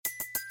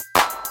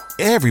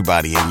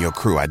Everybody in your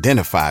crew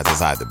identifies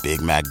as either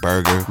Big Mac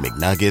Burger,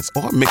 McNuggets,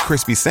 or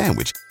McCrispy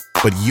Sandwich.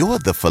 But you're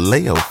the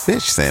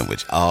Filet-O-Fish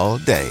Sandwich all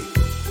day.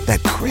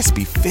 That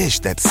crispy fish,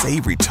 that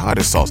savory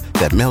tartar sauce,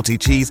 that melty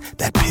cheese,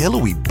 that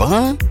pillowy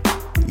bun.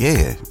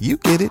 Yeah, you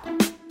get it.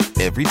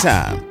 Every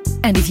time.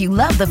 And if you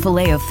love the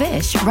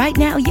Filet-O-Fish, right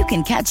now you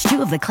can catch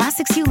two of the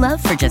classics you love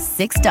for just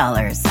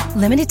 $6.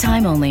 Limited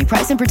time only.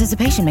 Price and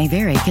participation may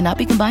vary. Cannot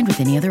be combined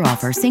with any other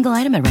offer. Single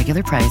item at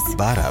regular price.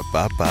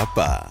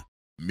 Ba-da-ba-ba-ba.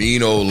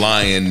 Mean Old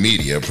Lion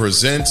Media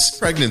presents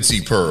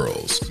Pregnancy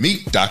Pearls.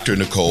 Meet Dr.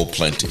 Nicole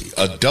Plenty,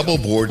 a double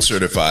board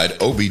certified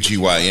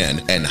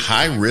OBGYN and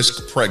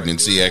high-risk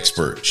pregnancy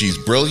expert. She's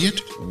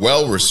brilliant,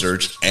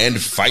 well-researched, and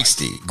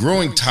feisty.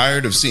 Growing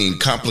tired of seeing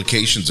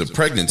complications of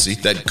pregnancy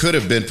that could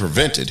have been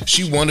prevented,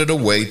 she wanted a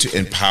way to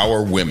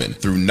empower women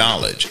through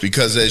knowledge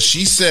because, as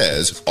she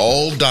says,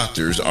 all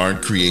doctors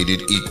aren't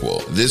created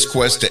equal. This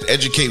quest to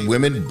educate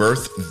women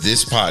birthed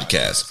this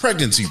podcast,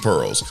 Pregnancy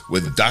Pearls,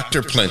 with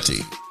Dr. Plenty.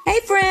 Hey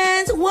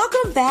friends,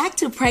 welcome back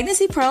to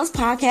Pregnancy Pearls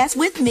podcast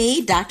with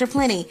me, Dr.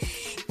 Plenty.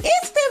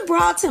 It's been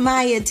brought to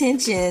my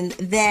attention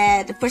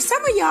that for some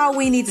of y'all,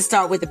 we need to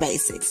start with the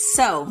basics.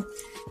 So,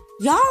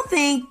 y'all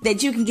think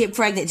that you can get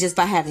pregnant just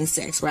by having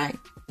sex, right?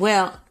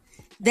 Well,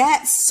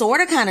 that's sort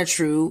of kind of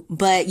true,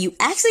 but you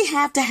actually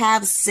have to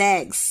have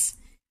sex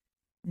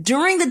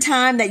during the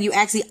time that you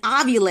actually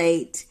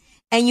ovulate,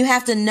 and you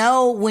have to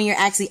know when you're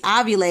actually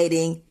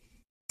ovulating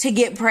to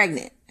get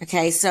pregnant.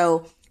 Okay,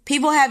 so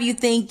people have you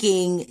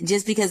thinking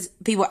just because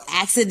people are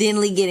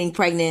accidentally getting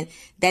pregnant,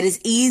 that it's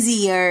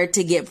easier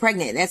to get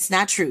pregnant. That's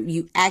not true.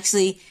 You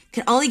actually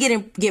can only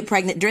get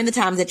pregnant during the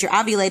times that you're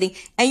ovulating,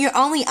 and you're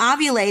only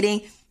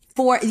ovulating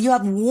you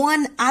have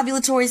one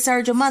ovulatory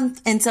surge a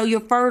month. And so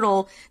you're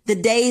fertile the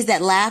days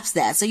that lapse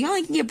that. So you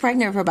only can get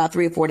pregnant for about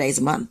 3 or 4 days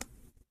a month.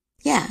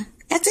 Yeah,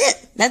 that's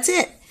it. That's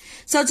it.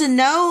 So to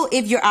know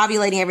if you're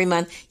ovulating every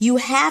month, you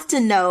have to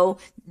know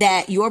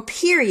that your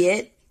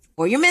period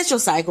or your menstrual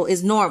cycle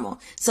is normal.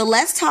 So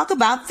let's talk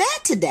about that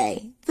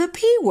today. The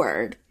P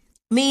word,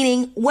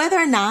 meaning whether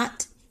or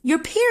not your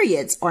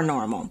periods are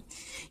normal.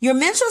 Your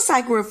menstrual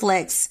cycle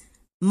reflects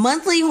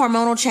monthly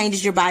hormonal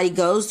changes your body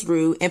goes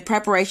through in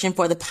preparation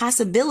for the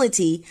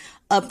possibility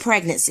of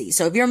pregnancy.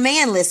 So if you're a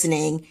man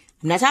listening,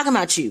 I'm not talking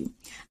about you.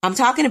 I'm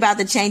talking about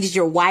the changes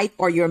your wife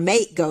or your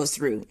mate goes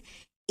through.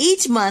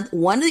 Each month,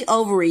 one of the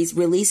ovaries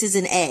releases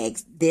an egg.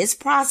 This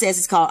process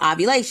is called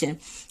ovulation.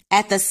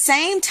 At the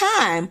same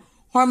time,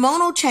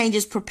 hormonal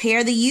changes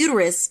prepare the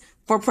uterus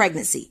for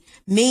pregnancy,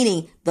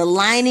 meaning the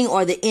lining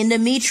or the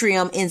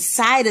endometrium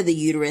inside of the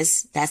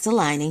uterus, that's the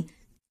lining,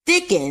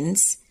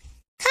 thickens,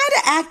 kind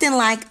of acting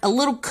like a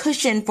little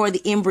cushion for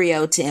the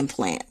embryo to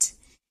implant.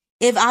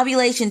 If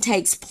ovulation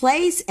takes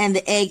place and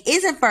the egg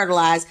isn't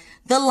fertilized,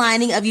 the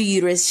lining of your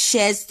uterus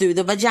sheds through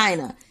the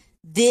vagina.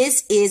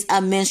 This is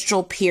a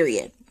menstrual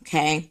period,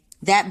 okay?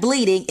 That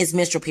bleeding is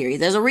menstrual period.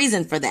 There's a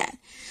reason for that.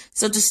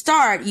 So to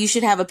start, you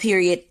should have a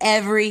period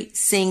every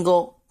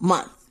single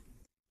month.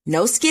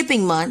 No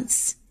skipping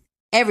months,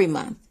 every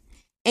month.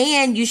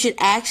 And you should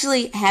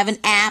actually have an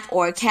app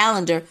or a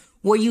calendar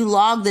where you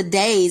log the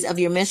days of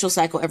your menstrual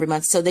cycle every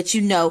month so that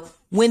you know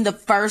when the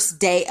first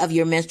day of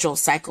your menstrual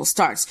cycle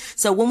starts.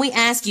 So when we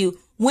ask you,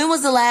 when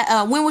was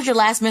your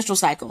last menstrual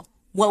cycle?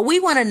 What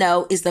we want to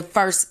know is the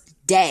first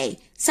day.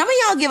 Some of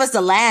y'all give us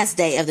the last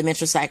day of the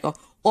menstrual cycle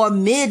or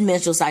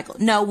mid-menstrual cycle.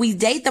 No, we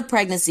date the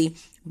pregnancy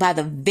by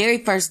the very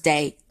first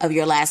day of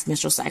your last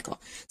menstrual cycle.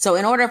 So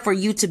in order for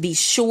you to be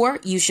sure,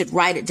 you should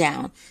write it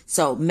down.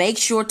 So make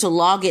sure to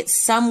log it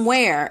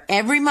somewhere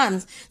every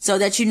month so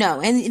that you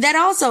know. And that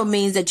also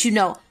means that you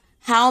know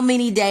how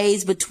many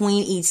days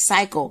between each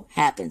cycle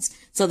happens.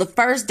 So the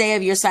first day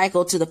of your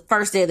cycle to the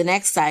first day of the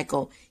next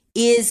cycle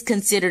is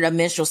considered a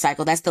menstrual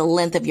cycle. That's the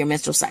length of your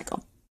menstrual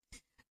cycle.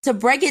 To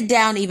break it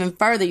down even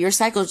further, your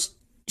cycle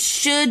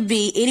should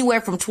be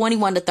anywhere from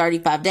 21 to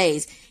 35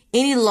 days.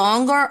 Any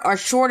longer or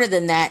shorter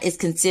than that is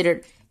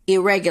considered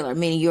irregular,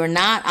 meaning you're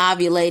not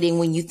ovulating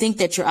when you think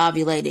that you're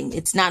ovulating.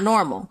 It's not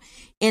normal.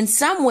 In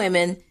some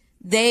women,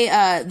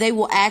 they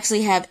will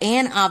actually have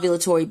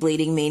anovulatory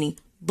bleeding, meaning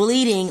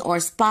bleeding or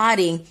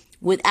spotting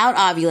without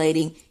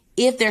ovulating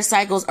if their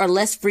cycles are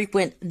less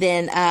frequent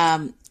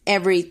than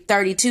every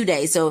 32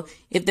 days. So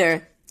if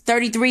they're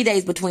 33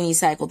 days between each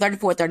cycle,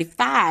 34,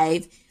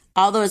 35,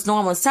 although it's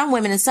normal in some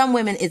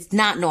women, it's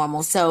not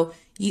normal. So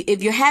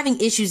if you're having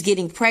issues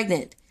getting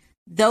pregnant,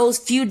 those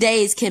few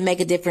days can make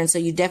a difference. So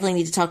you definitely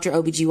need to talk to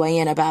your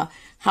OBGYN about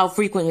how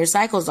frequent your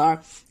cycles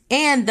are.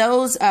 And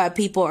those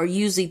people are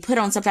usually put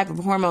on some type of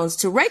hormones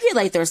to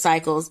regulate their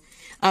cycles,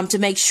 to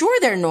make sure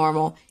they're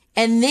normal.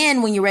 And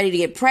then when you're ready to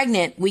get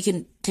pregnant, we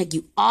can take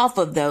you off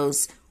of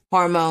those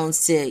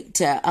hormones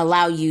to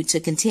allow you to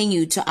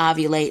continue to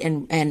ovulate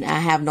and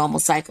have normal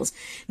cycles.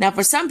 Now,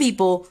 for some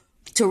people,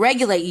 to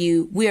regulate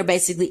you, we are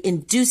basically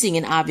inducing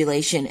an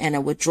ovulation and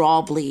a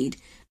withdrawal bleed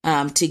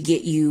to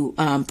get you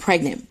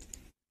pregnant.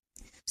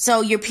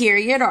 So your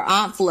period or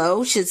ONT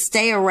flow should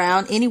stay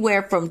around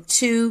anywhere from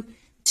 2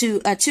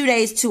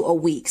 days to a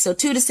week. So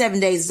 2 to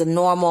 7 days is a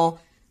normal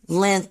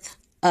length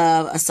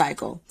of a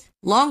cycle.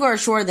 Longer or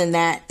shorter than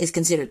that is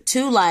considered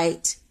too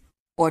light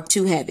or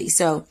too heavy.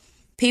 So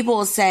people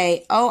will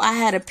say, oh, I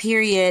had a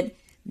period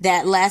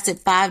that lasted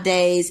 5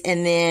 days,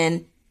 and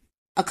then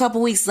a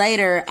couple weeks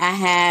later I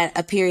had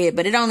a period,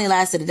 but it only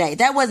lasted a day.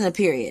 That wasn't a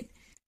period.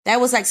 That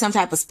was like some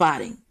type of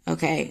spotting,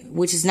 okay,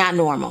 which is not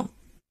normal.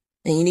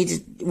 And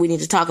we need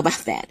to talk about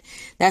that.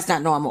 That's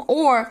not normal.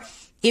 Or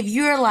if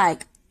you're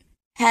like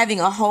having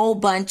a whole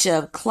bunch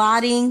of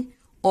clotting,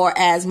 or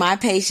as my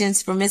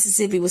patients from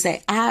Mississippi would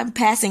say, I'm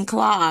passing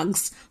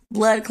clogs,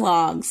 blood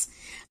clogs.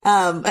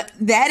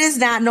 That is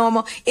not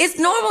normal. It's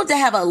normal to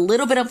have a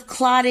little bit of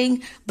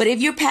clotting, but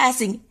if you're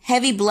passing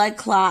heavy blood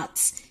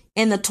clots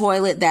in the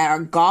toilet that are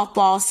golf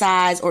ball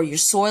size, or you're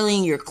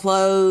soiling your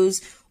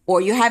clothes, or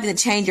you're having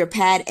to change your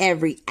pad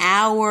every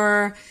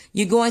hour,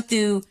 you're going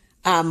through,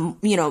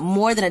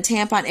 more than a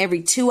tampon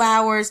every 2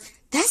 hours,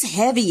 that's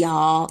heavy,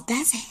 y'all.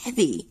 That's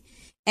heavy.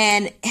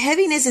 And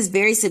heaviness is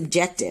very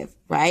subjective,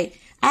 right?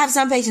 I have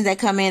some patients that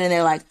come in and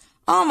they're like,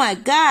 oh my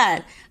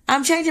God,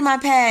 I'm changing my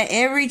pad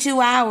every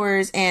 2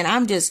 hours and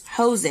I'm just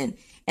hosing.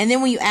 And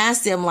then when you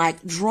ask them,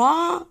 like,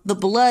 draw the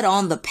blood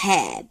on the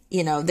pad,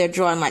 they're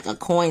drawing like a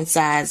coin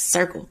sized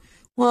circle.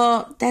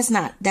 Well, that's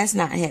not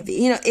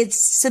heavy.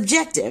 It's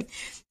subjective,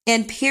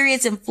 and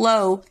periods and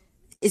flow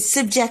is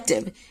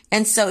subjective.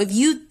 And so if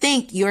you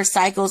think your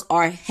cycles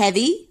are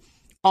heavy,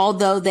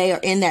 although they are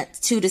in that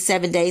 2 to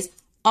 7 days,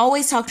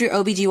 always talk to your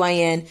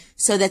OBGYN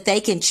so that they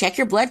can check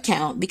your blood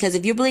count. Because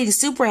if you're bleeding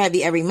super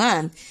heavy every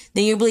month,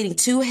 then you're bleeding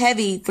too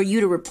heavy for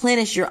you to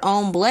replenish your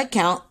own blood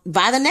count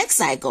by the next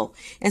cycle.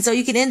 And so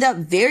you can end up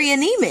very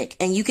anemic,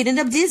 and you can end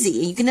up dizzy,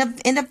 and you can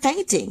end up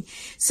fainting.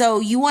 So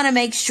you want to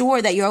make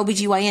sure that your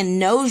OBGYN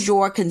knows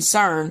your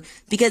concern,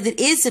 because it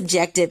is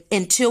subjective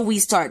until we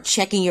start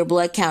checking your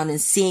blood count and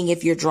seeing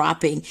if you're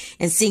dropping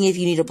and seeing if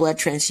you need a blood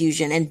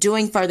transfusion and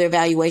doing further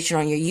evaluation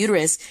on your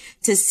uterus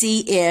to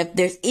see if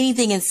there's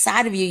anything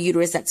inside of your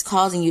uterus that's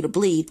causing you to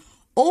bleed.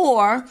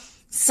 Or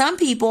some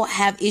people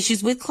have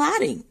issues with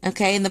clotting.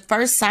 Okay. And the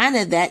first sign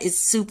of that is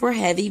super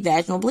heavy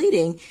vaginal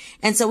bleeding.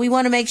 And so we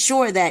want to make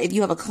sure that if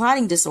you have a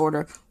clotting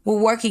disorder, we're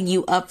working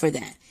you up for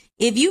that.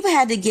 If you've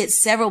had to get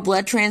several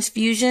blood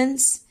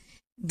transfusions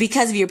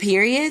because of your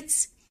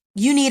periods,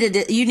 you need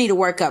to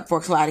work up for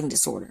a clotting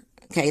disorder.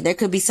 Okay. There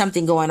could be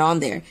something going on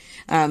there.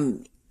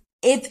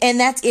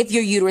 That's if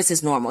your uterus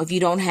is normal. If you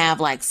don't have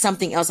like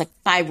something else like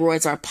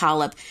fibroids or a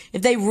polyp,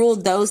 if they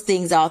ruled those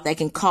things out that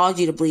can cause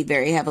you to bleed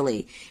very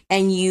heavily,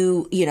 and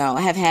you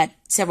have had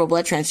several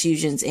blood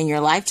transfusions in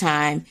your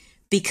lifetime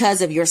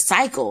because of your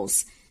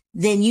cycles,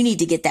 then you need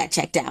to get that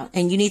checked out,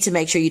 and you need to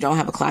make sure you don't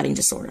have a clotting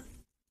disorder.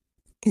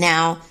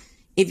 Now,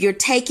 if you're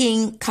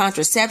taking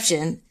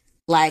contraception,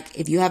 like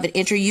if you have an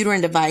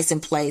intrauterine device in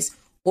place,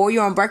 or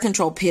you're on birth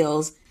control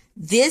pills,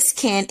 this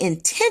can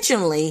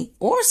intentionally,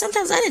 or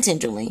sometimes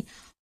unintentionally,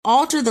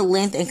 alter the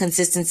length and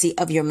consistency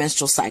of your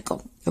menstrual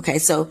cycle. Okay,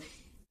 so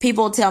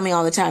people tell me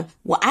all the time,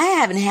 well, I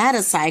haven't had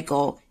a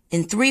cycle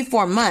in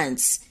 3-4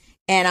 months.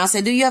 And I'll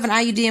say, do you have an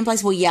IUD in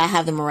place? Well, yeah, I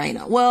have the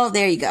Mirena. Well,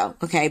 there you go.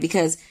 Okay,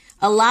 because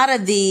a lot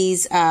of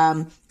these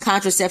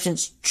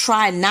contraceptions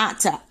try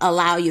not to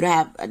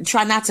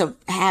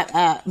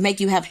make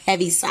you have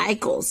heavy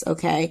cycles.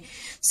 Okay,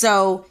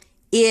 so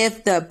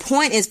if the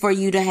point is for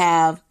you to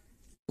have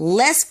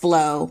less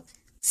flow,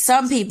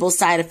 some people's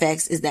side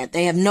effects is that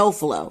they have no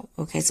flow.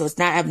 Okay, so it's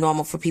not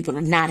abnormal for people to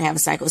not have a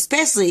cycle,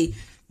 especially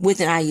with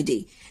an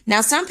IUD.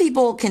 Now, some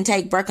people can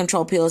take birth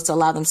control pills to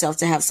allow themselves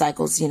to have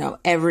cycles,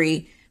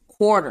 every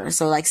quarter.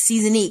 So like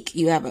Seasonique,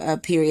 you have a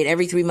period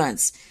every 3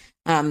 months.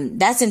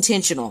 That's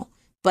intentional,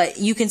 but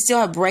you can still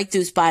have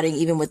breakthrough spotting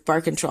even with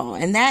birth control,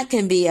 and that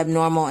can be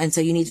abnormal. And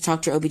so you need to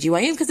talk to your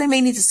OBGYN, because they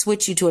may need to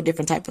switch you to a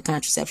different type of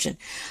contraception.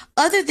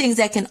 Other things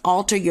that can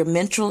alter your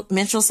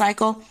menstrual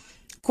cycle,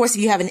 of course,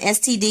 if you have an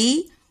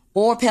STD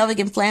or pelvic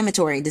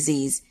inflammatory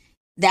disease,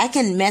 that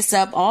can mess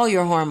up all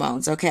your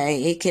hormones,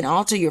 okay? It can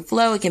alter your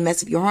flow. It can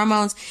mess up your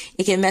hormones.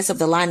 It can mess up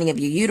the lining of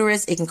your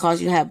uterus. It can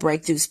cause you to have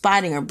breakthrough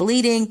spotting or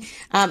bleeding,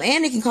 and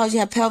it can cause you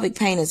to have pelvic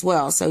pain as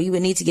well. So you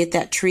would need to get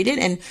that treated.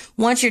 And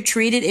once you're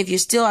treated, if you're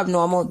still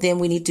abnormal, then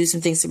we need to do some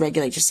things to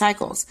regulate your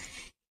cycles.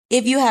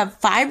 If you have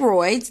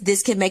fibroids,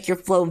 this can make your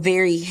flow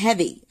very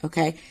heavy,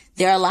 okay?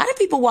 There are a lot of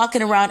people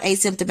walking around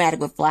asymptomatic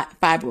with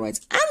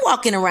fibroids. I'm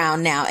walking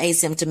around now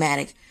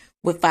asymptomatic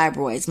with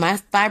fibroids. My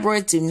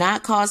fibroids do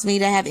not cause me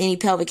to have any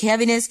pelvic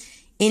heaviness,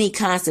 any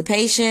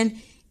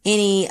constipation,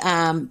 any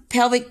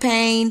pelvic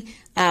pain.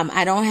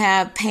 I don't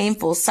have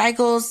painful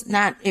cycles,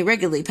 not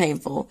irregularly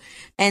painful.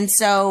 And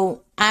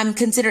so I'm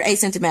considered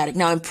asymptomatic.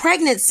 Now, in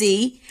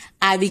pregnancy,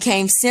 I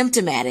became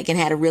symptomatic and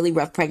had a really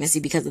rough pregnancy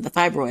because of the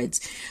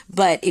fibroids.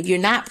 But if you're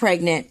not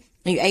pregnant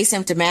and you're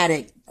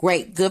asymptomatic,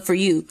 great, good for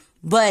you.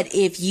 But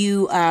if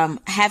you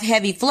have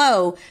heavy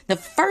flow, the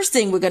first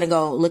thing we're going to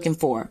go looking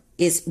for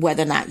is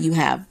whether or not you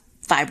have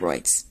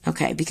fibroids.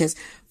 Okay, because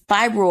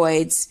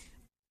fibroids,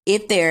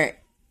 if they're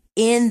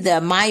in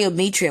the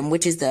myometrium,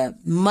 which is the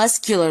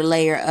muscular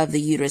layer of the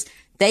uterus,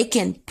 they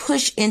can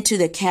push into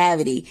the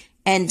cavity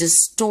and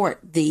distort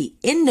the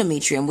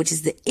endometrium, which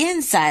is the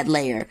inside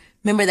layer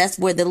Remember, that's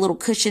where the little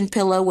cushion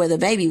pillow where the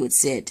baby would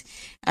sit,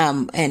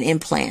 and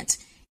implant.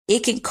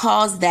 It can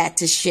cause that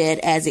to shed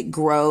as it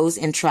grows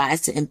and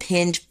tries to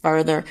impinge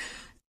further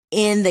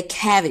in the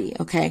cavity.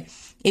 Okay.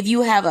 If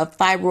you have a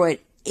fibroid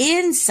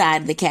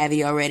inside the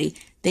cavity already,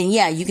 then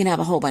yeah, you can have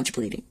a whole bunch of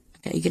bleeding.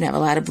 Okay. You can have a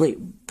lot of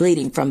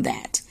bleeding from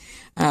that,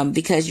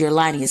 because your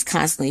lining is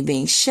constantly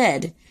being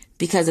shed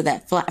because of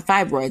that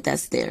fibroid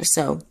that's there.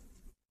 So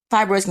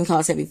fibroids can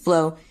cause heavy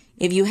flow.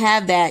 If you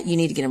have that, you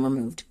need to get them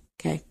removed.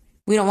 Okay.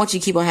 We don't want you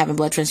to keep on having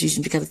blood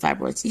transfusions because of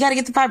fibroids. You got to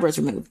get the fibroids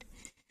removed.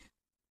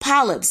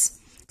 Polyps.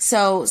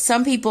 So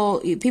some people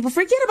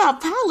forget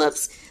about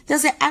polyps. They'll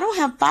say, I don't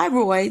have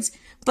fibroids,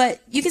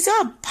 but you can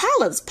still have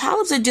polyps.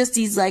 Polyps are just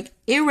these like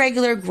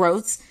irregular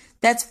growths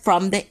that's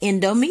from the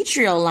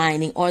endometrial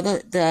lining, or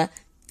the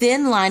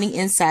thin lining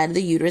inside of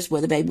the uterus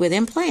where the baby would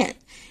implant.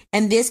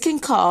 And this can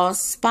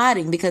cause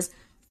spotting because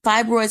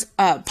polyps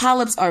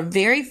are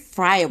very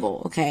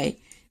friable. Okay.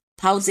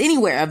 Polyps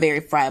anywhere are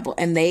very friable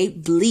and they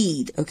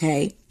bleed.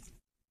 Okay.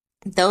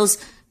 Those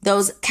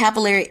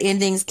capillary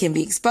endings can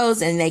be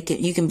exposed and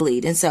you can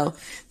bleed. And so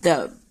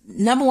the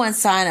number one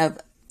sign of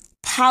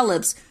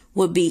polyps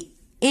would be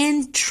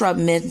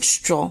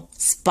intramenstrual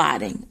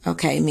spotting.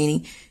 Okay.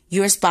 Meaning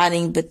you're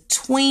spotting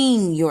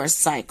between your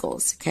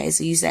cycles. Okay.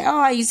 So you say, oh,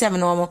 I used to have a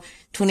normal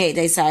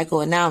 28-day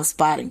cycle and now I'm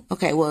spotting.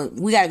 Okay. Well,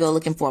 we got to go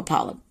looking for a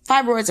polyp.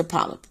 Fibroids are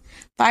polyp.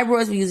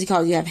 Fibroids we usually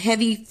call you have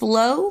heavy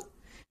flow.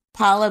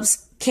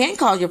 Polyps can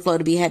cause your flow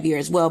to be heavier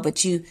as well,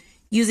 but you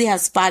usually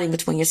have spotting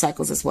between your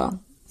cycles as well.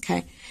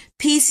 Okay.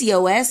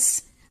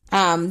 PCOS,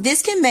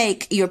 this can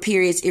make your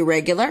periods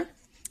irregular,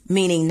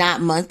 meaning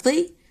not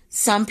monthly.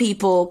 Some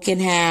people can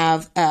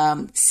have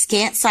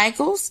scant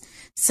cycles.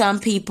 Some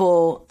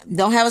people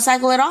don't have a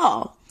cycle at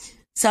all.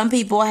 Some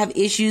people have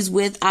issues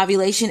with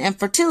ovulation and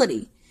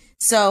fertility.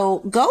 So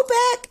go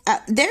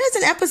back. There is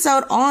an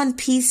episode on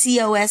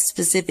PCOS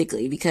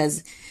specifically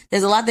because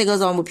there's a lot that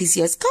goes on with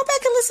PCOS. Go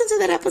back and listen to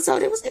that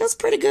episode. It was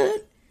pretty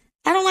good.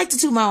 I don't like to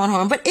toot my own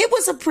horn, but it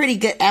was a pretty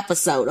good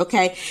episode,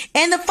 okay?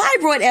 And the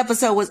fibroid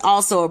episode was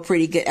also a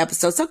pretty good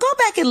episode. So go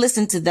back and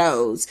listen to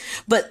those.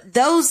 But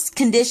those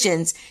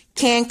conditions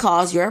can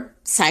cause your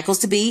cycles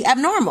to be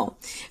abnormal.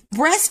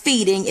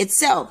 Breastfeeding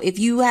itself, if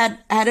you had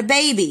a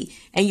baby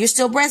and you're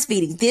still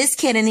breastfeeding, this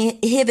can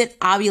inhibit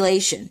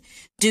ovulation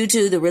due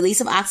to the release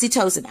of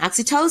oxytocin.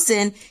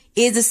 Oxytocin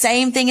is the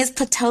same thing as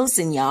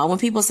Pitocin, y'all. When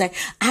people say,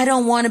 I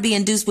don't want to be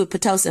induced with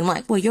Pitocin, I'm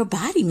like, well, your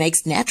body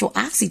makes natural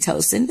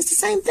oxytocin. It's the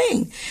same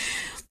thing.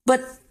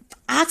 But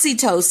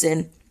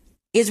oxytocin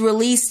is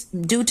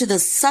released due to the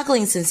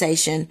suckling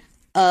sensation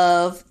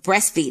of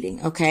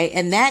breastfeeding, okay?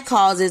 And that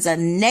causes a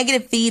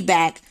negative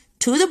feedback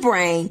to the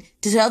brain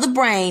to tell the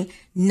brain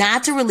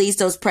not to release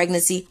those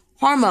pregnancy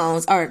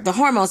hormones, or the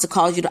hormones that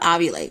cause you to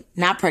ovulate.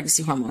 Not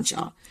pregnancy hormones,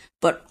 y'all,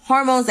 but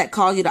hormones that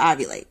cause you to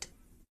ovulate.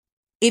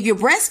 If you're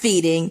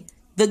breastfeeding,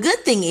 the good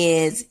thing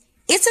is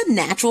it's a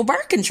natural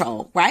birth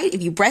control, right?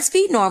 If you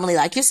breastfeed normally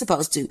like you're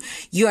supposed to,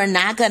 you're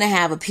not going to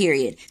have a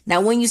period.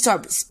 Now, when you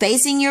start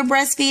spacing your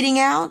breastfeeding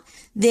out,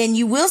 then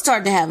you will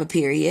start to have a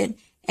period.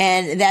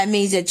 And that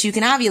means that you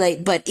can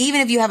ovulate. But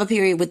even if you have a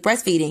period with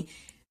breastfeeding,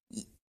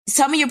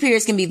 some of your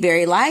periods can be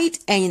very light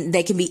and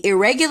they can be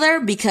irregular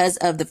because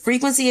of the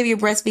frequency of your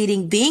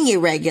breastfeeding being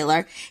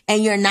irregular,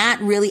 and you're not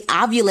really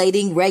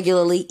ovulating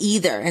regularly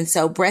either. And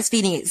so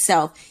breastfeeding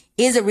itself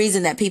is a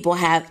reason that people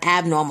have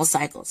abnormal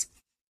cycles.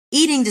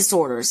 Eating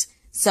disorders.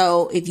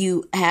 So if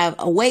you have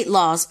a weight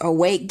loss or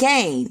weight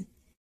gain,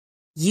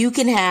 you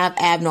can have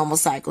abnormal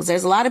cycles.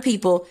 There's a lot of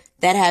people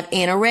that have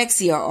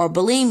anorexia or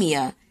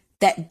bulimia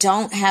that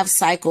don't have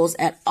cycles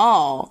at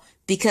all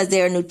because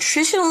they're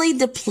nutritionally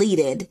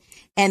depleted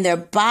and their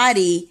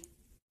body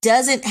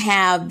doesn't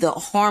have the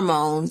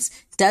hormones,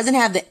 doesn't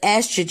have the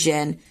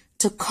estrogen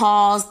to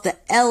cause the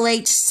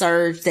LH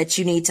surge that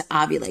you need to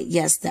ovulate.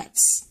 Yes,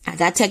 I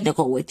got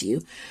technical with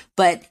you,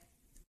 but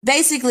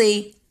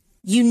basically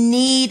you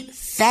need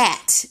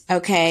fat,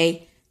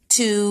 okay,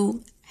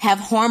 to have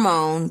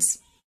hormones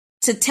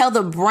to tell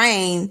the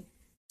brain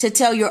to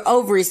tell your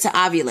ovaries to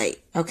ovulate,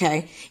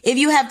 okay? If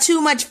you have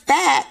too much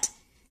fat,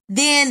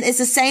 then it's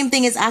the same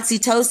thing as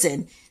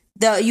oxytocin.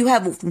 You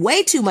have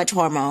way too much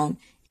hormone,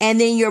 and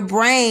then your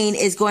brain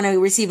is going to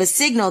receive a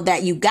signal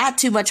that you got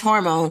too much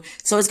hormone.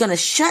 So it's going to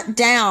shut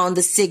down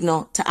the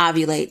signal to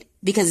ovulate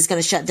because it's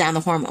going to shut down the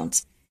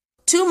hormones.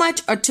 Too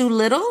much or too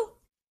little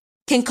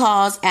can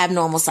cause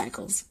abnormal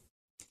cycles.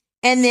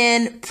 And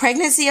then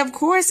pregnancy, of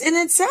course, in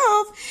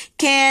itself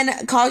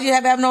can cause you to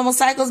have abnormal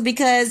cycles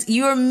because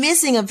you're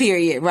missing a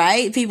period,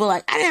 right? People are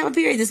like, I didn't have a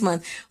period this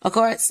month. Of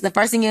course, the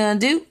first thing you're going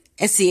to do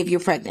is see if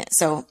you're pregnant.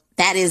 So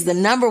that is the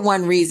number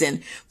one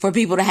reason for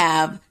people to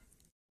have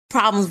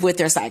problems with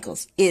their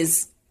cycles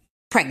is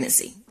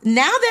pregnancy.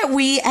 Now that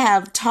we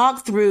have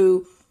talked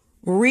through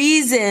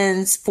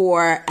reasons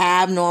for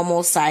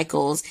abnormal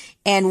cycles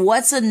and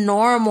what's a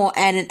normal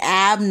and an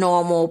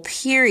abnormal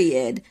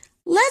period,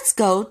 let's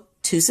go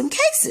to some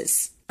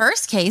cases.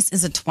 First case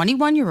is a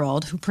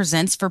 21-year-old who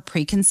presents for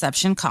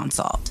preconception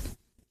consult.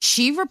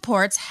 She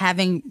reports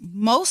having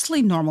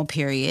mostly normal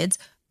periods,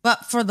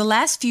 But for the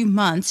last few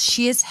months,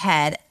 she has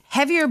had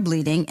heavier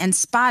bleeding and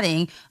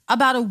spotting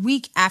about a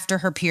week after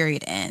her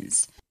period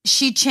ends.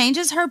 She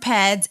changes her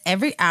pads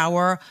every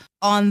hour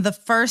on the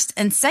first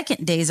and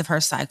second days of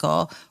her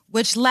cycle,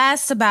 which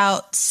lasts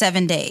about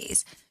 7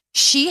 days.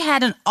 She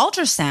had an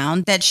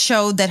ultrasound that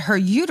showed that her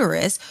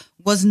uterus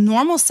was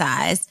normal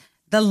size,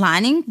 the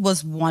lining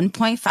was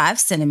 1.5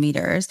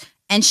 centimeters,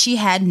 and she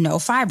had no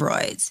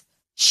fibroids.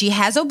 She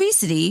has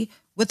obesity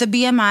with a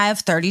BMI of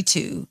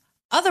 32.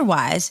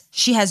 Otherwise,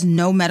 she has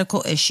no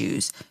medical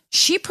issues.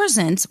 She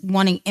presents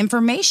wanting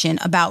information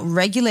about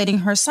regulating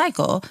her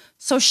cycle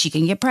so she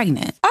can get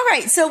pregnant. All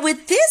right. So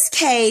with this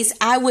case,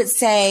 I would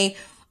say,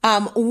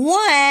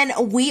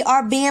 one, we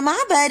are BMI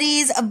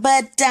buddies,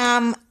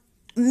 but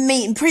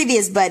meeting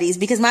previous buddies,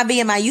 because my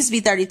BMI used to be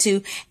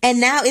 32 and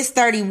now it's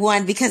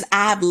 31 because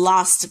I've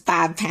lost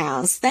 5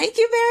 pounds. Thank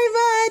you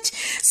very much.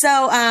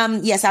 So,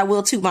 yes, I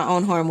will toot my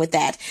own horn with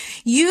that.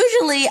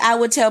 Usually I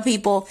would tell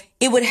people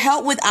it would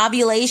help with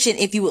ovulation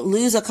if you would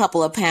lose a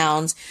couple of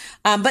pounds.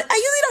 But I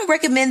usually don't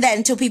recommend that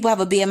until people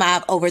have a BMI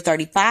of over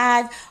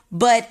 35,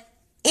 but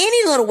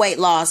any little weight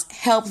loss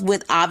helps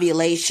with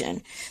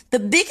ovulation. The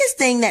biggest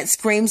thing that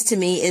screams to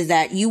me is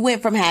that you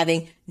went from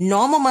having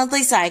normal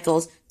monthly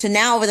cycles to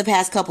now over the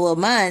past couple of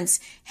months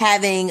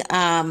having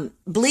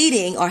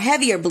bleeding or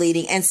heavier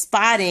bleeding and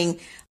spotting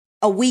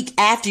a week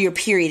after your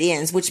period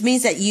ends, which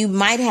means that you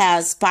might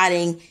have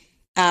spotting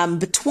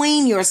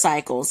between your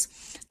cycles.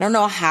 I don't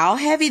know how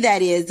heavy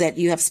that is that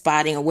you have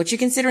spotting or what you're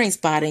considering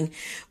spotting,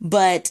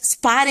 but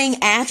spotting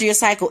after your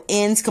cycle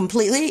ends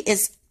completely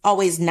is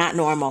always not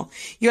normal.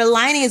 Your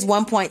lining is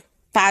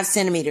 1.5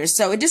 centimeters.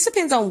 So it just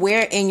depends on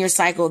where in your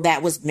cycle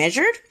that was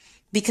measured,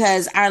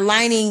 because our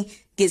lining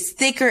gets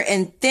thicker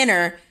and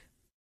thinner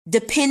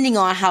depending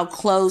on how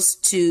close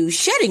to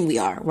shedding we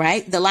are,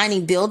 right? The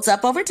lining builds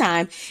up over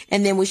time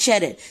and then we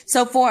shed it.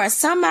 So for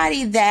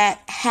somebody that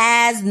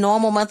has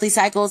normal monthly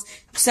cycles,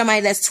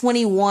 somebody that's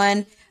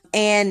 21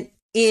 and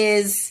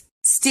is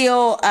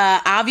still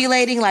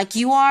ovulating like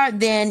you are,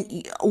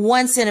 then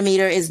 1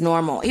 centimeter is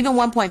normal. Even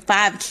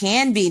 1.5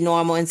 can be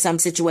normal in some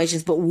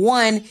situations, but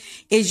 1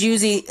 is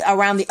usually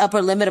around the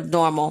upper limit of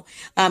normal.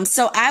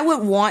 So I would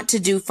want to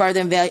do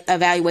further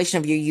evaluation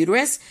of your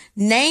uterus,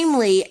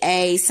 namely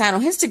a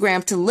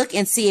sinohistogram, to look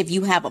and see if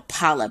you have a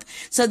polyp.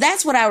 So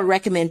that's what I would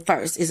recommend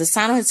first, is a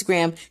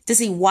sinohistogram to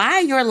see why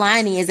your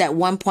lining is at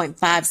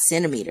 1.5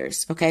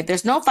 centimeters. Okay. If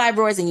there's no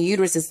fibroids and your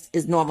uterus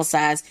is normal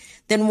size,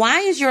 then why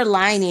is your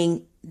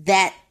lining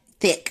that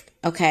thick?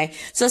 Okay.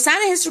 So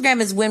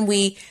sinohistogram is when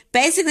we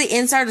basically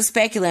insert a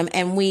speculum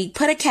and we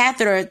put a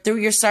catheter through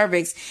your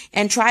cervix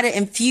and try to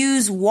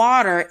infuse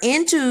water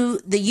into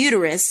the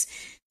uterus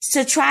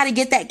to try to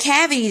get that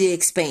cavity to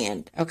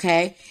expand.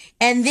 Okay.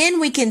 And then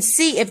we can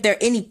see if there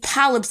are any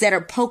polyps that are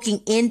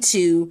poking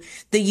into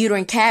the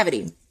uterine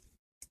cavity.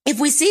 If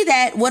we see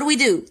that, what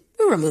do?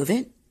 We remove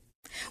it.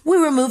 We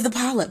remove the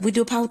polyp. We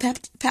do a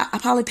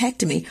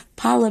polypectomy.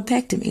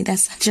 Polypectomy.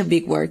 That's such a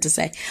big word to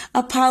say.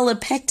 A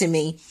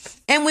polypectomy.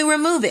 And we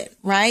remove it,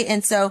 right?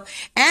 And so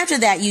after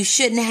that, you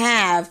shouldn't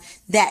have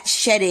that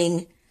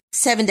shedding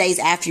 7 days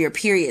after your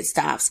period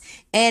stops.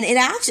 And it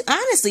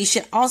honestly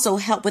should also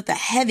help with the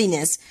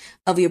heaviness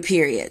of your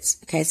periods.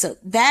 Okay. So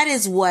that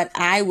is what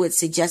I would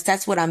suggest.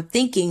 That's what I'm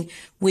thinking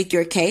with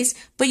your case,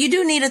 but you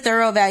do need a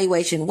thorough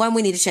evaluation. 1,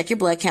 we need to check your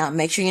blood count,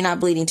 make sure you're not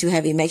bleeding too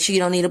heavy, make sure you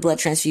don't need a blood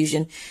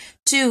transfusion.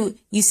 2,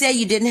 you said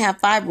you didn't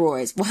have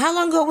fibroids. Well, how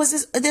long ago was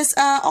this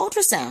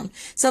ultrasound?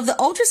 So if the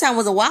ultrasound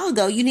was a while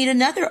ago, you need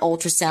another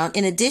ultrasound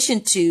in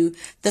addition to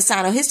the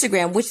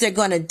sinohistogram, which they're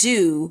going to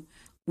do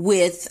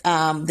with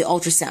the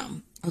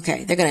ultrasound.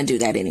 Okay, they're going to do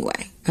that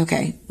anyway.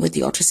 Okay, with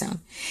the ultrasound.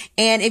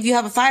 And if you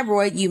have a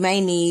fibroid, you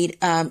may need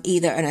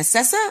either an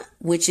Acessa,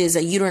 which is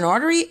a uterine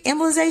artery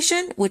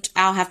embolization, which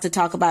I'll have to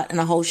talk about in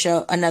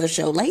another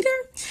show later,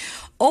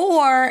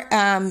 or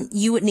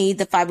you would need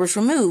the fibroids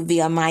removed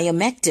via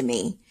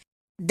myomectomy.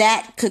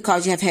 That could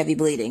cause you to have heavy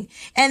bleeding.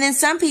 And then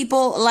some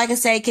people, like I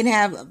say, can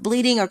have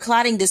bleeding or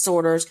clotting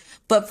disorders.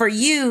 But for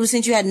you,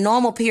 since you had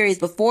normal periods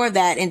before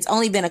that, and it's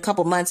only been a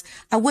couple months,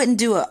 I wouldn't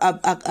do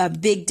a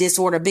big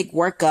disorder, big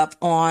workup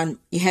on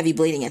your heavy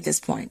bleeding at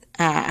this point.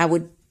 I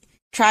would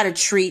try to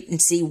treat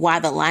and see why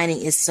the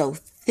lining is so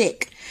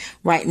thick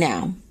right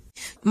now.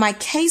 My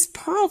case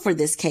pearl for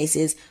this case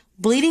is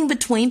bleeding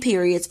between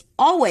periods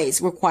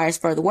always requires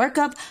further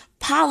workup.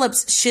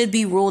 Polyps should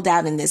be ruled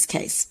out in this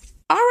case.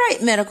 All right,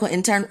 medical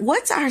intern,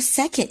 what's our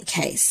second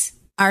case?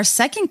 Our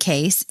second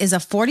case is a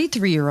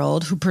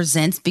 43-year-old who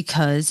presents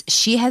because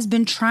she has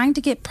been trying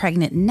to get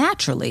pregnant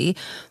naturally,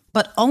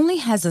 but only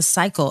has a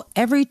cycle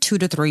every 2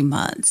 to 3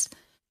 months.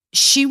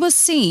 She was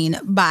seen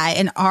by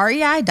an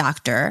REI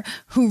doctor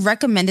who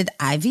recommended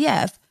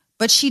IVF,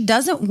 but she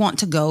doesn't want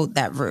to go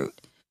that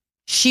route.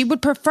 She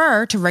would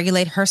prefer to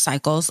regulate her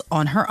cycles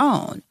on her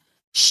own.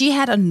 She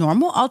had a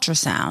normal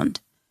ultrasound.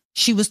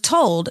 She was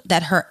told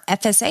that her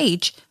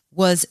FSH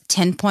was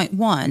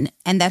 10.1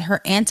 and that her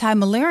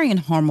anti-Müllerian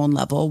hormone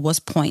level was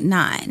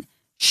 0.9.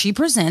 She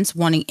presents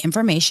wanting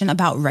information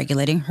about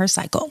regulating her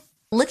cycle.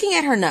 looking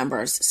at her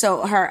numbers,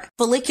 so her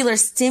follicular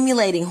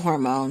stimulating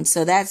hormone,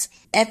 so that's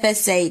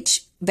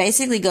FSH,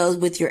 basically goes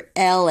with your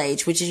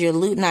LH, which is your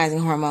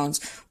luteinizing hormones,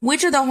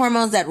 which are the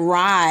hormones that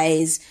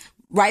rise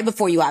right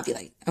before you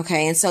ovulate.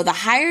 Okay. And so the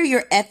higher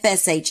your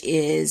FSH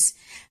is,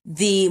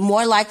 the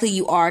more likely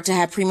you are to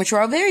have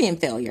premature ovarian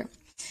failure.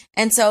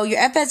 And so your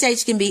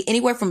FSH can be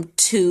anywhere from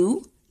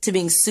 2 to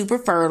being super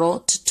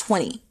fertile to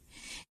 20.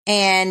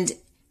 And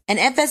an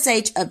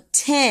FSH of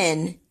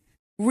 10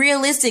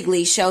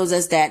 realistically shows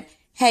us that,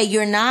 hey,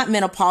 you're not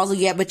menopausal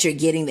yet, but you're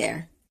getting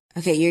there.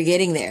 Okay, you're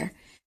getting there.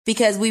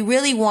 Because we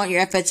really want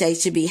your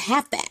FSH to be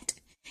half that.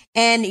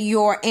 And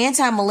your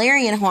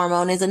anti-Müllerian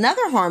hormone is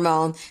another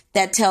hormone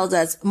that tells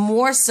us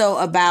more so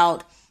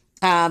about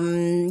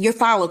your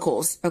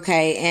follicles,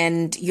 okay,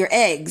 and your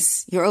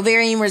eggs, your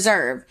ovarian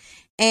reserve.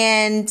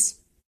 And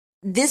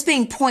this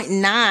being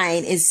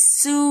 0.9 is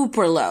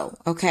super low,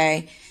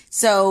 okay?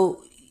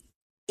 So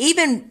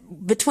even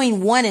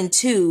between 1 and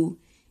 2,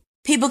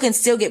 people can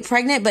still get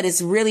pregnant, but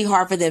it's really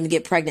hard for them to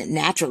get pregnant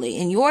naturally.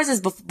 And yours is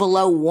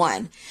below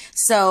 1.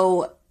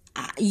 So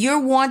you're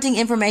wanting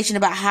information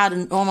about how to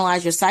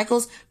normalize your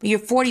cycles, but you're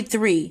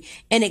 43.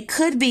 And it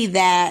could be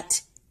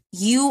that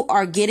you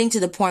are getting to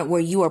the point where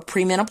you are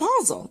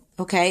premenopausal.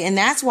 Okay. And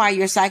that's why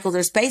your cycles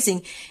are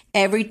spacing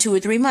every 2 or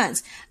 3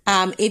 months.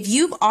 If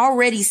you've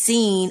already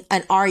seen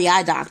an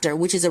REI doctor,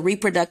 which is a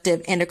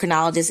reproductive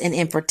endocrinologist and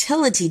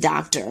infertility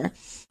doctor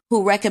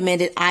who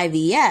recommended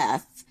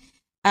IVF,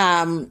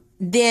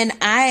 then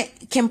I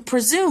can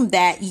presume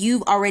that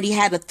you've already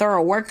had a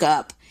thorough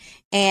workup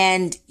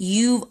and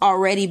you've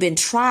already been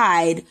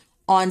tried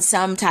on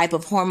some type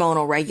of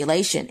hormonal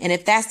regulation. And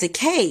if that's the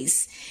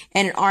case,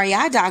 and an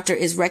REI doctor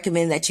is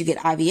recommending that you get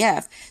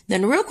IVF,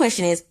 then the real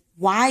question is,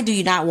 why do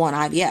you not want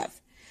IVF?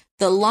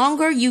 The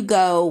longer you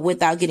go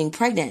without getting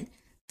pregnant,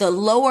 the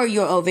lower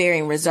your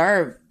ovarian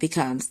reserve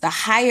becomes, the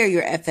higher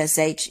your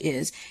FSH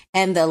is,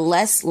 and the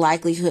less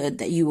likelihood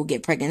that you will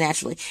get pregnant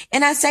naturally.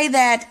 And I say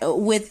that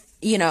with,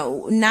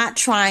 not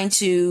trying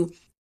to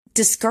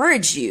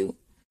discourage you,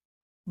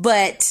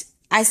 but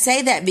I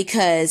say that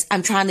because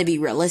I'm trying to be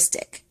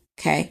realistic.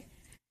 Okay.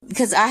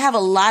 Because I have a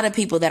lot of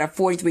people that are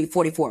 43,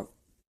 44,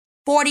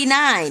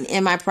 49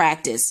 in my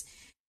practice,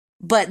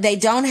 but they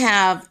don't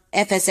have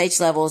FSH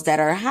levels that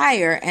are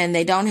higher and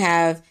they don't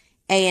have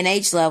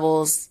ANH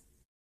levels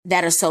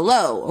that are so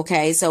low.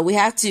 Okay. So we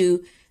have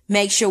to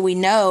make sure we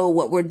know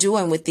what we're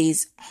doing with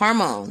these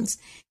hormones.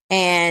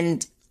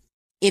 And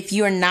if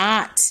your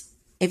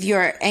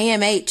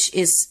AMH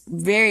is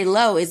very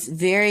low, it's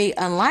very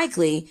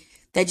unlikely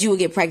that you will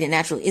get pregnant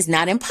naturally. It's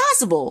not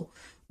impossible,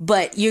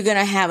 but you're going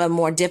to have a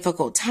more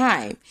difficult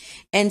time.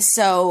 And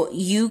so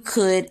you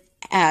could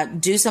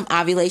do some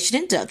ovulation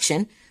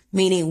induction,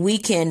 meaning we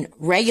can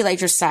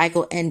regulate your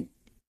cycle and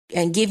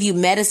give you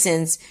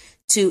medicines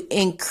to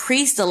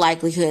increase the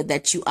likelihood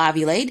that you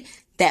ovulate.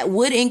 That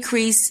would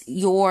increase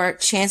your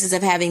chances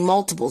of having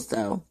multiples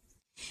though.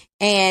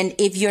 And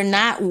if you're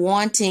not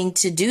wanting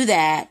to do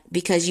that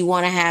because you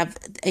want to have,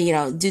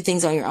 do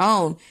things on your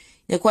own,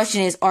 the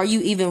question is, are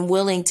you even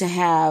willing to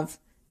have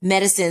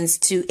medicines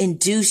to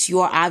induce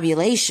your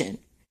ovulation?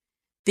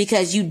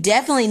 Because you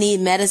definitely need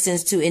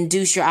medicines to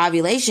induce your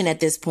ovulation at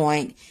this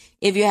point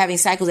if you're having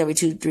cycles every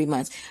 2 to 3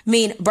 months. I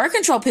mean, birth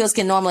control pills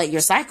can normalize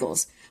your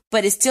cycles,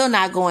 but it's still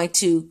not going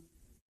to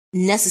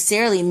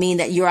necessarily mean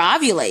that you're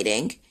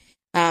ovulating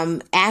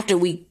after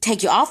we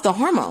take you off the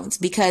hormones,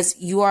 because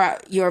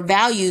your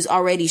values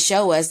already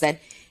show us that,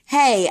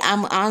 hey,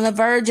 I'm on the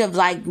verge of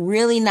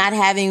really not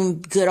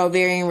having good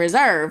ovarian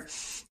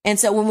reserve. And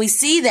so when we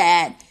see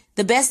that,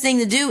 the best thing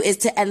to do is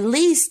to at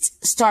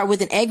least start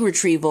with an egg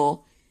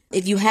retrieval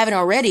if you haven't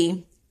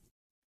already,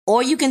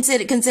 or you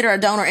consider a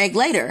donor egg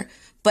later,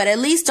 but at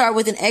least start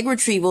with an egg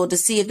retrieval to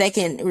see if they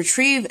can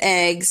retrieve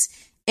eggs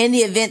in the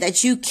event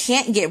that you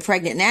can't get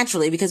pregnant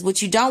naturally. Because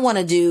what you don't want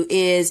to do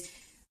is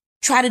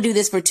try to do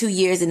this for 2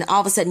 years and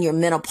all of a sudden you're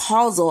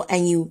menopausal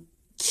and you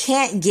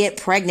can't get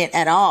pregnant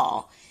at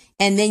all.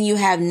 And then you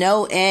have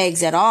no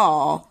eggs at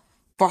all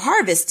for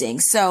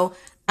harvesting. So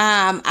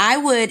I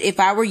would,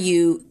 if I were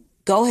you,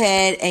 go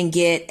ahead and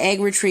get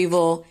egg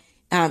retrieval.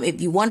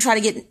 If you want to try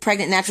to get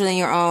pregnant naturally on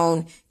your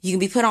own, you can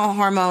be put on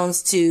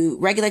hormones to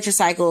regulate your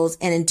cycles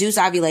and induce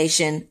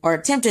ovulation, or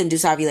attempt to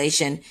induce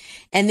ovulation,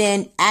 and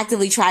then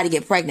actively try to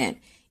get pregnant.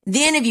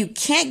 Then if you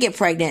can't get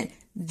pregnant,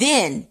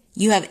 then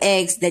you have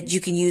eggs that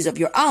you can use of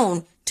your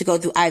own to go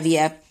through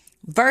IVF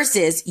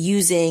versus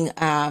using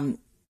a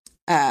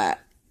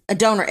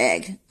donor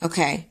egg.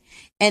 Okay.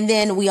 And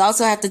then we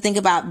also have to think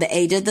about the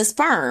age of the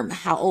sperm.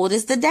 How old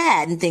is the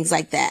dad and things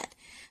like that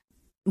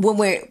when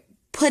we're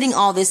putting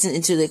all this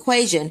into the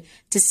equation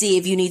to see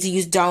if you need to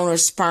use donor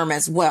sperm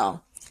as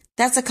well.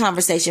 That's a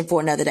conversation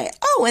for another day.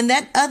 Oh, and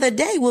that other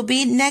day will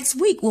be next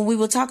week when we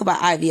will talk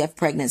about IVF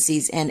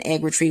pregnancies and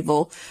egg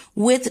retrieval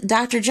with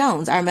Dr.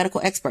 Jones, our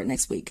medical expert,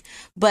 next week.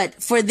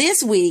 But for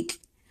this week,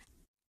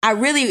 I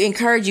really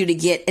encourage you to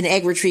get an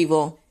egg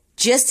retrieval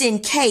just in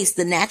case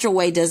the natural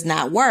way does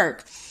not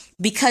work,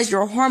 because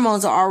your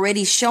hormones are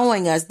already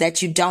showing us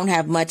that you don't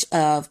have much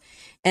of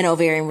an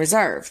ovarian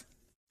reserve.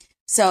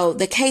 So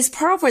the case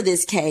pearl for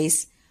this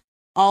case,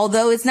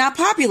 although it's not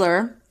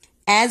popular,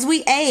 as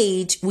we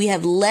age, we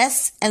have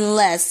less and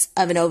less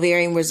of an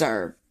ovarian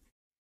reserve.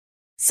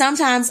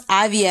 Sometimes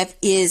IVF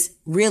is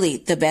really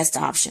the best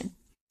option.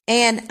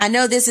 And I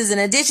know this is in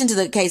addition to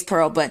the case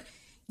pearl, but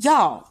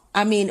y'all,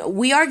 I mean,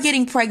 we are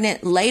getting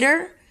pregnant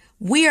later.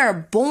 We are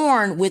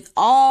born with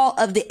all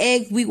of the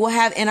eggs we will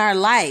have in our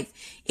life.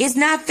 It's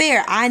not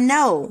fair. I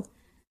know.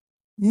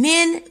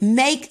 Men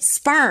make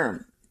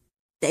sperm.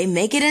 They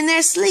make it in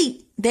their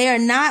sleep. They are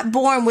not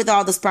born with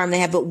all the sperm they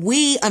have, but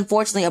we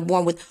unfortunately are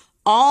born with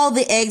all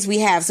the eggs we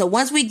have. So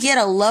once we get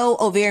a low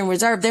ovarian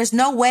reserve, there's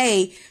no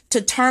way to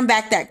turn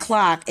back that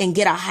clock and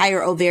get a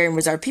higher ovarian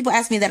reserve. People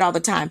ask me that all the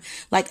time.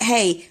 Like,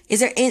 hey, is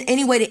there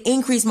any way to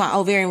increase my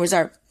ovarian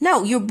reserve?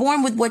 No, you're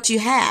born with what you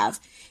have.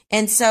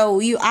 And so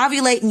you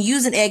ovulate and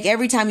use an egg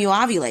every time you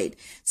ovulate.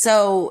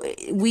 So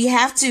we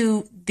have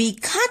to be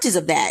conscious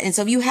of that. And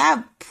so if you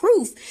have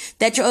proof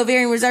that your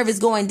ovarian reserve is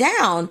going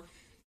down,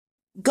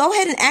 go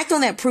ahead and act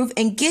on that proof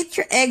and get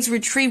your eggs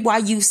retrieved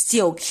while you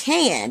still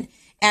can.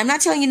 And I'm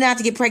not telling you not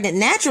to get pregnant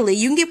naturally.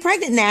 You can get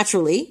pregnant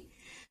naturally,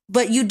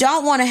 but you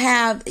don't want to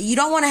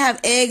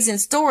have eggs in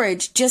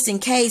storage just in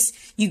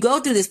case you go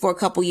through this for a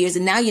couple years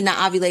and now you're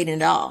not ovulating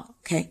at all.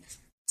 Okay.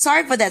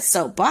 Sorry for that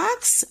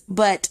soapbox,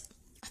 but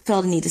I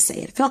felt the need to say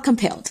it. I felt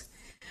compelled.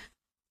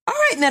 All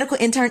right, medical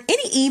intern,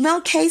 any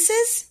email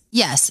cases?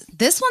 Yes.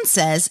 This one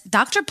says,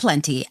 Dr.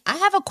 Plenty, I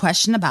have a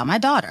question about my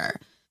daughter.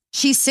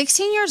 She's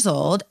 16 years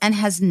old and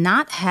has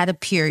not had a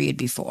period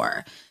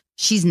before.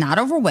 She's not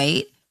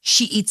overweight.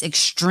 She eats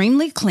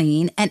extremely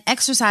clean and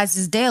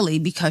exercises daily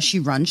because she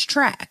runs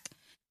track.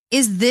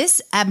 Is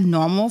this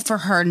abnormal for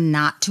her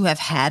not to have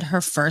had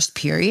her first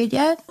period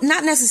yet?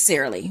 Not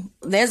necessarily.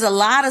 There's a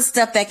lot of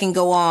stuff that can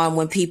go on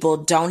when people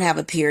don't have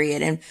a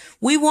period. And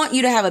we want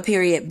you to have a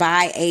period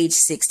by age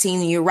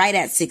 16. And you're right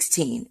at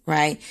 16,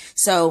 right?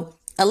 So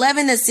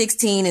 11 to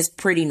 16 is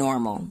pretty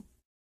normal.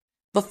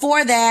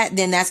 Before that,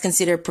 then that's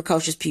considered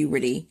precocious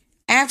puberty.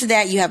 After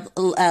that, you have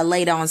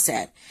late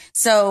onset.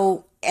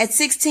 So at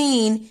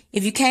 16,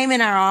 if you came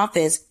in our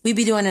office, we'd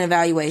be doing an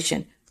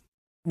evaluation.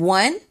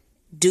 One,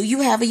 do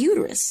you have a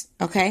uterus?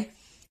 Okay.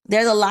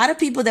 There's a lot of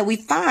people that we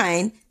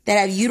find that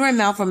have uterine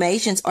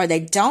malformations or they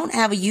don't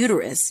have a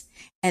uterus.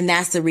 And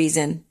that's the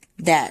reason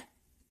that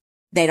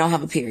they don't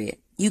have a period.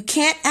 You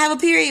can't have a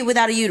period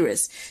without a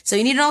uterus. So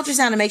you need an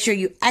ultrasound to make sure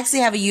you actually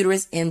have a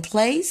uterus in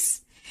place.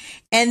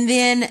 And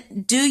then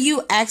do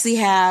you actually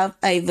have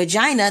a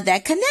vagina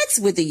that connects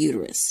with the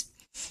uterus?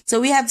 So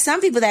we have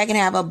some people that can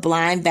have a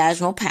blind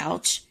vaginal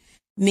pouch,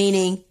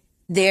 meaning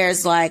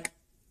there's like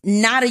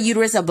not a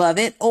uterus above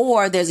it,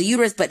 or there's a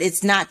uterus, but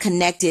it's not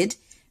connected,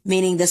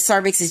 meaning the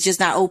cervix is just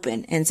not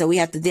open. And so we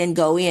have to then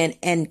go in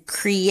and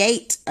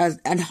create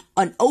an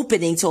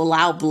opening to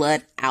allow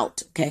blood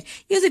out. Okay.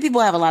 Usually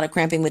people have a lot of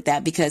cramping with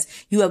that because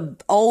you have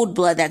old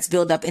blood that's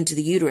built up into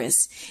the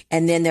uterus.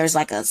 And then there's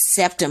like a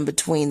septum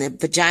between the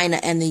vagina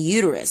and the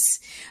uterus,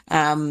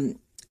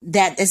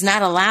 that is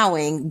not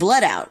allowing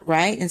blood out.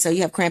 Right. And so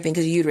you have cramping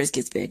because your uterus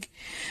gets big.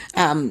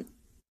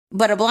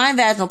 But a blind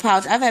vaginal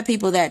pouch, I've had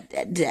people that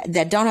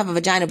don't have a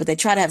vagina, but they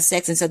try to have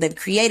sex. And so they've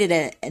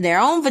created their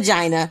own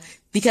vagina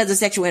because of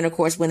sexual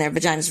intercourse when their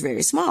vagina is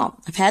very small.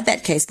 I've had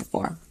that case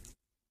before.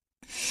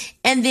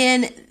 And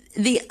then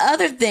the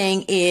other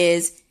thing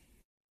is,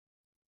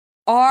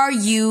 are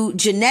you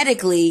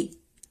genetically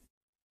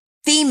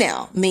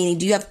female? Meaning,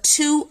 do you have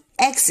two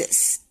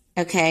X's?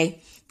 Okay.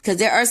 Because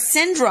there are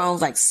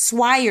syndromes like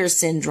Swyer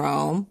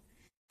syndrome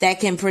that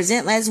can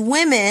present as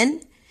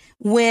women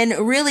when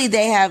really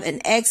they have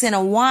an X and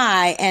a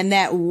Y, and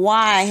that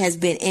Y has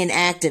been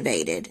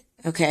inactivated.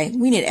 Okay.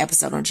 We need an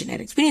episode on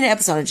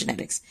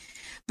genetics.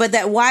 But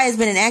that Y has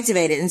been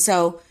inactivated. And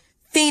so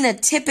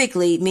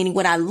phenotypically, meaning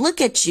when I look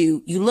at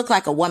you, you look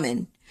like a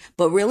woman.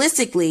 But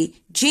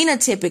realistically,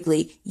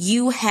 genotypically,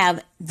 you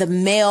have the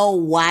male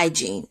Y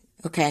gene.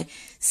 Okay.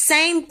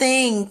 Same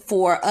thing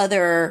for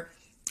other,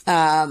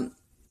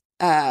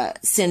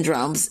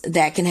 syndromes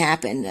that can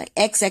happen, like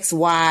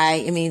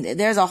XXY. I mean,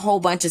 there's a whole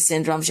bunch of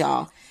syndromes,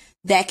 y'all,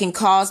 that can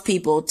cause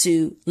people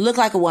to look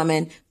like a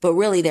woman, but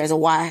really there's a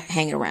Y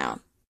hanging around.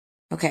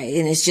 Okay.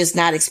 And it's just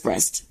not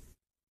expressed.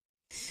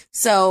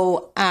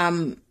 So,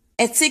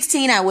 at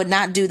 16, I would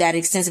not do that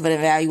extensive an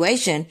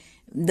evaluation.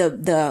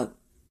 The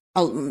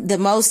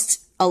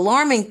most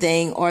alarming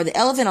thing, or the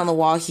elephant on the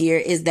wall here,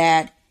 is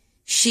that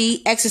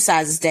she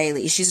exercises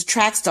daily. She's a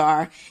track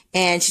star,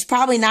 and she's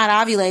probably not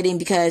ovulating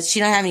because she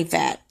don't have any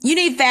fat. You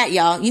need fat,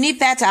 y'all. You need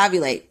fat to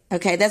ovulate.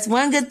 Okay. That's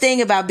one good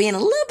thing about being a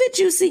little bit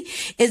juicy,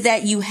 is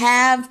that you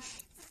have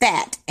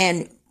fat,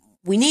 and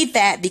we need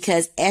fat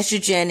because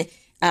estrogen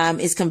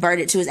is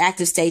converted to its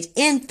active stage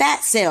in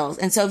fat cells.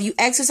 And so if you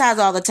exercise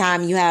all the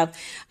time, you have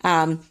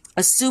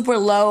a super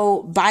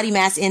low body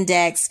mass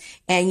index,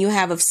 and you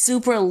have a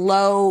super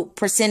low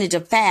percentage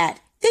of fat,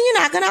 then you're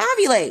not going to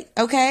ovulate.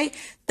 Okay.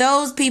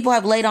 Those people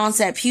have late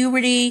onset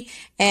puberty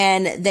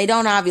and they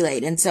don't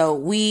ovulate. And so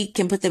we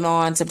can put them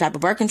on some type of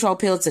birth control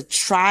pill to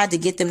try to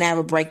get them to have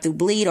a breakthrough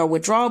bleed or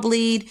withdrawal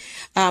bleed.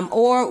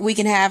 Or we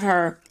can have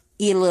her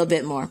eat a little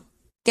bit more,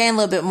 gain a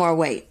little bit more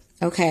weight.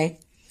 Okay.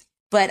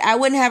 But I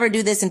wouldn't have her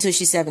do this until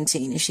she's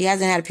 17. If she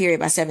hasn't had a period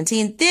by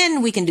 17,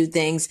 then we can do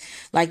things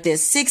like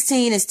this.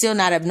 16 is still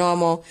not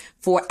abnormal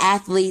for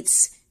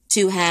athletes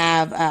to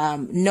have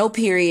no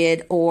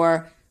period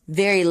or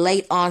very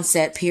late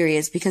onset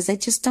periods because they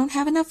just don't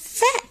have enough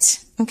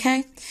fat.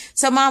 Okay.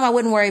 So mom, I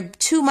wouldn't worry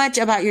too much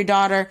about your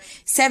daughter.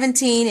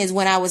 17 is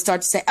when I would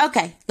start to say,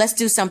 okay, let's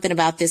do something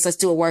about this. Let's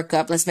do a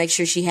workup. Let's make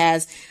sure she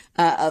has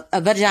a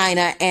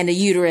vagina and a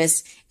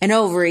uterus and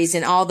ovaries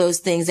and all those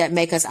things that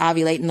make us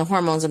ovulate and the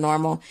hormones are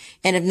normal.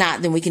 And if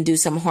not, then we can do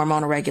some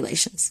hormonal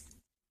regulations.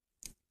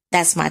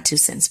 That's my 2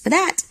 cents for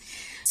that.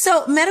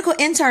 So medical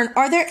intern,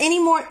 are there any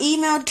more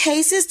emailed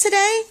cases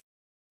today?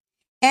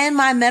 And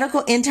my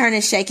medical intern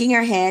is shaking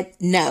her head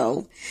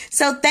no.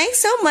 So thanks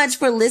so much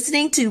for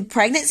listening to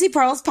Pregnancy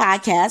Pearls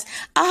podcast.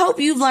 I hope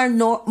you've learned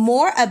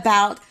more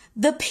about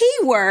the P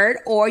word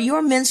or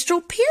your menstrual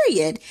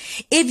period.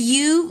 If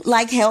you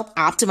like help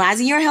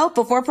optimizing your health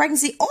before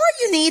pregnancy or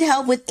you need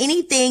help with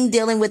anything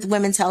dealing with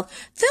women's health,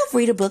 feel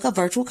free to book a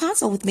virtual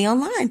consult with me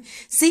online.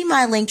 See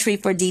my link tree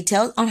for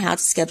details on how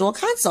to schedule a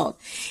consult.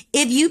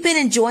 If you've been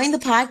enjoying the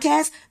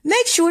podcast,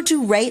 make sure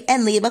to rate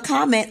and leave a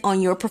comment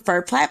on your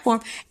preferred platform.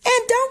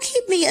 And don't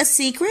keep me a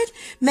secret.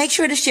 Make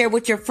sure to share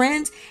with your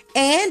friends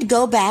and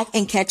go back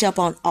and catch up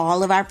on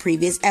all of our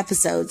previous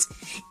episodes.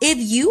 If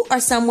you or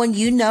someone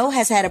you know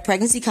has had a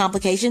pregnancy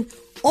complication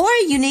or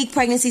a unique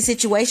pregnancy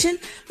situation,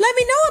 let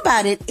me know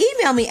about it.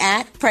 Email me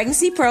at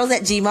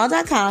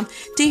pregnancypearls@gmail.com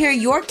to hear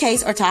your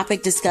case or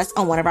topic discussed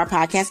on one of our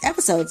podcast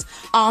episodes.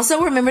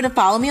 Also, remember to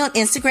follow me on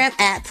Instagram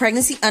at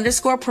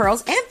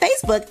pregnancy_pearls and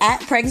Facebook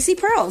at Pregnancy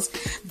Pearls.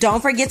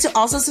 Don't forget to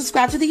also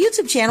subscribe to the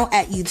YouTube channel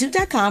at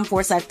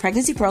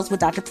youtube.com/Pregnancy Pearls with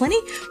Dr. Plenty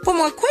for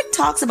more quick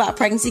talks about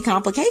pregnancy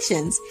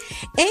complications.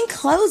 In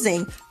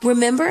closing,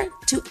 remember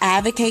to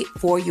advocate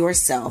for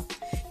yourself.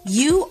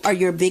 You are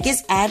your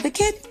biggest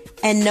advocate,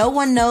 and no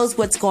one knows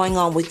what's going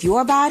on with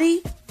your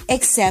body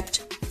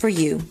except for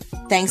you.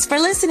 Thanks for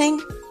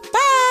listening.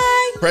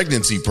 Bye.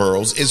 Pregnancy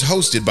Pearls is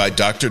hosted by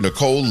Dr.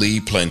 Nicole Lee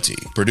Plenty,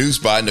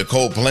 produced by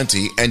Nicole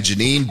Plenty and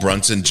Janine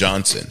Brunson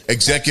Johnson,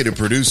 executive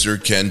producer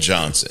Ken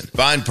Johnson.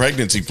 Find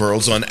Pregnancy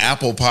Pearls on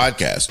Apple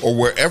Podcasts or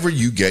wherever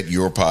you get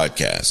your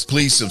podcasts.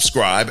 Please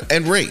subscribe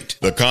and rate.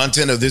 The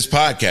content of this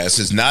podcast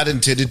is not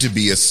intended to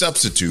be a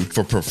substitute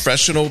for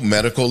professional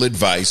medical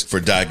advice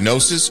for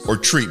diagnosis or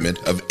treatment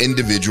of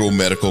individual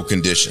medical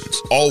conditions.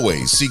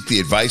 Always seek the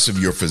advice of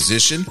your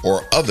physician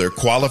or other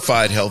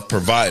qualified health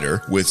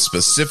provider with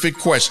specific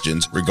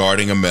questions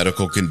regarding a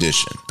medical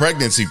condition.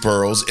 Pregnancy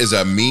Pearls is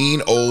a Mean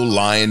Old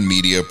Lion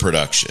Media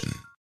production.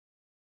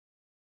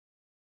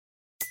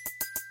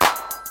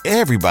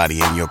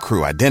 Everybody in your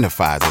crew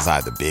identifies as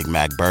either Big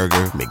Mac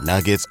Burger,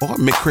 McNuggets, or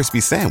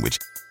McCrispy Sandwich.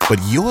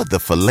 But you're the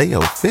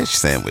Filet-O-Fish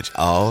Sandwich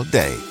all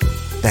day.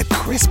 That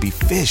crispy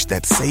fish,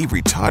 that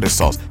savory tartar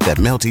sauce, that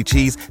melty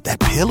cheese, that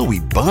pillowy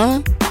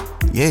bun.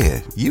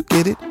 Yeah, you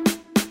get it.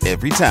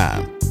 Every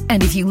time.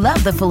 And if you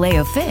love the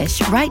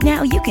Filet-O-Fish, right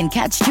now you can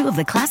catch 2 of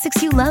the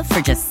classics you love for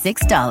just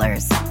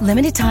 $6.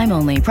 Limited time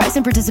only. Price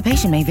and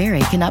participation may vary.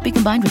 Cannot be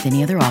combined with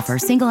any other offer.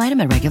 Single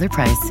item at regular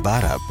price.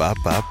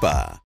 Ba-da-ba-ba-ba.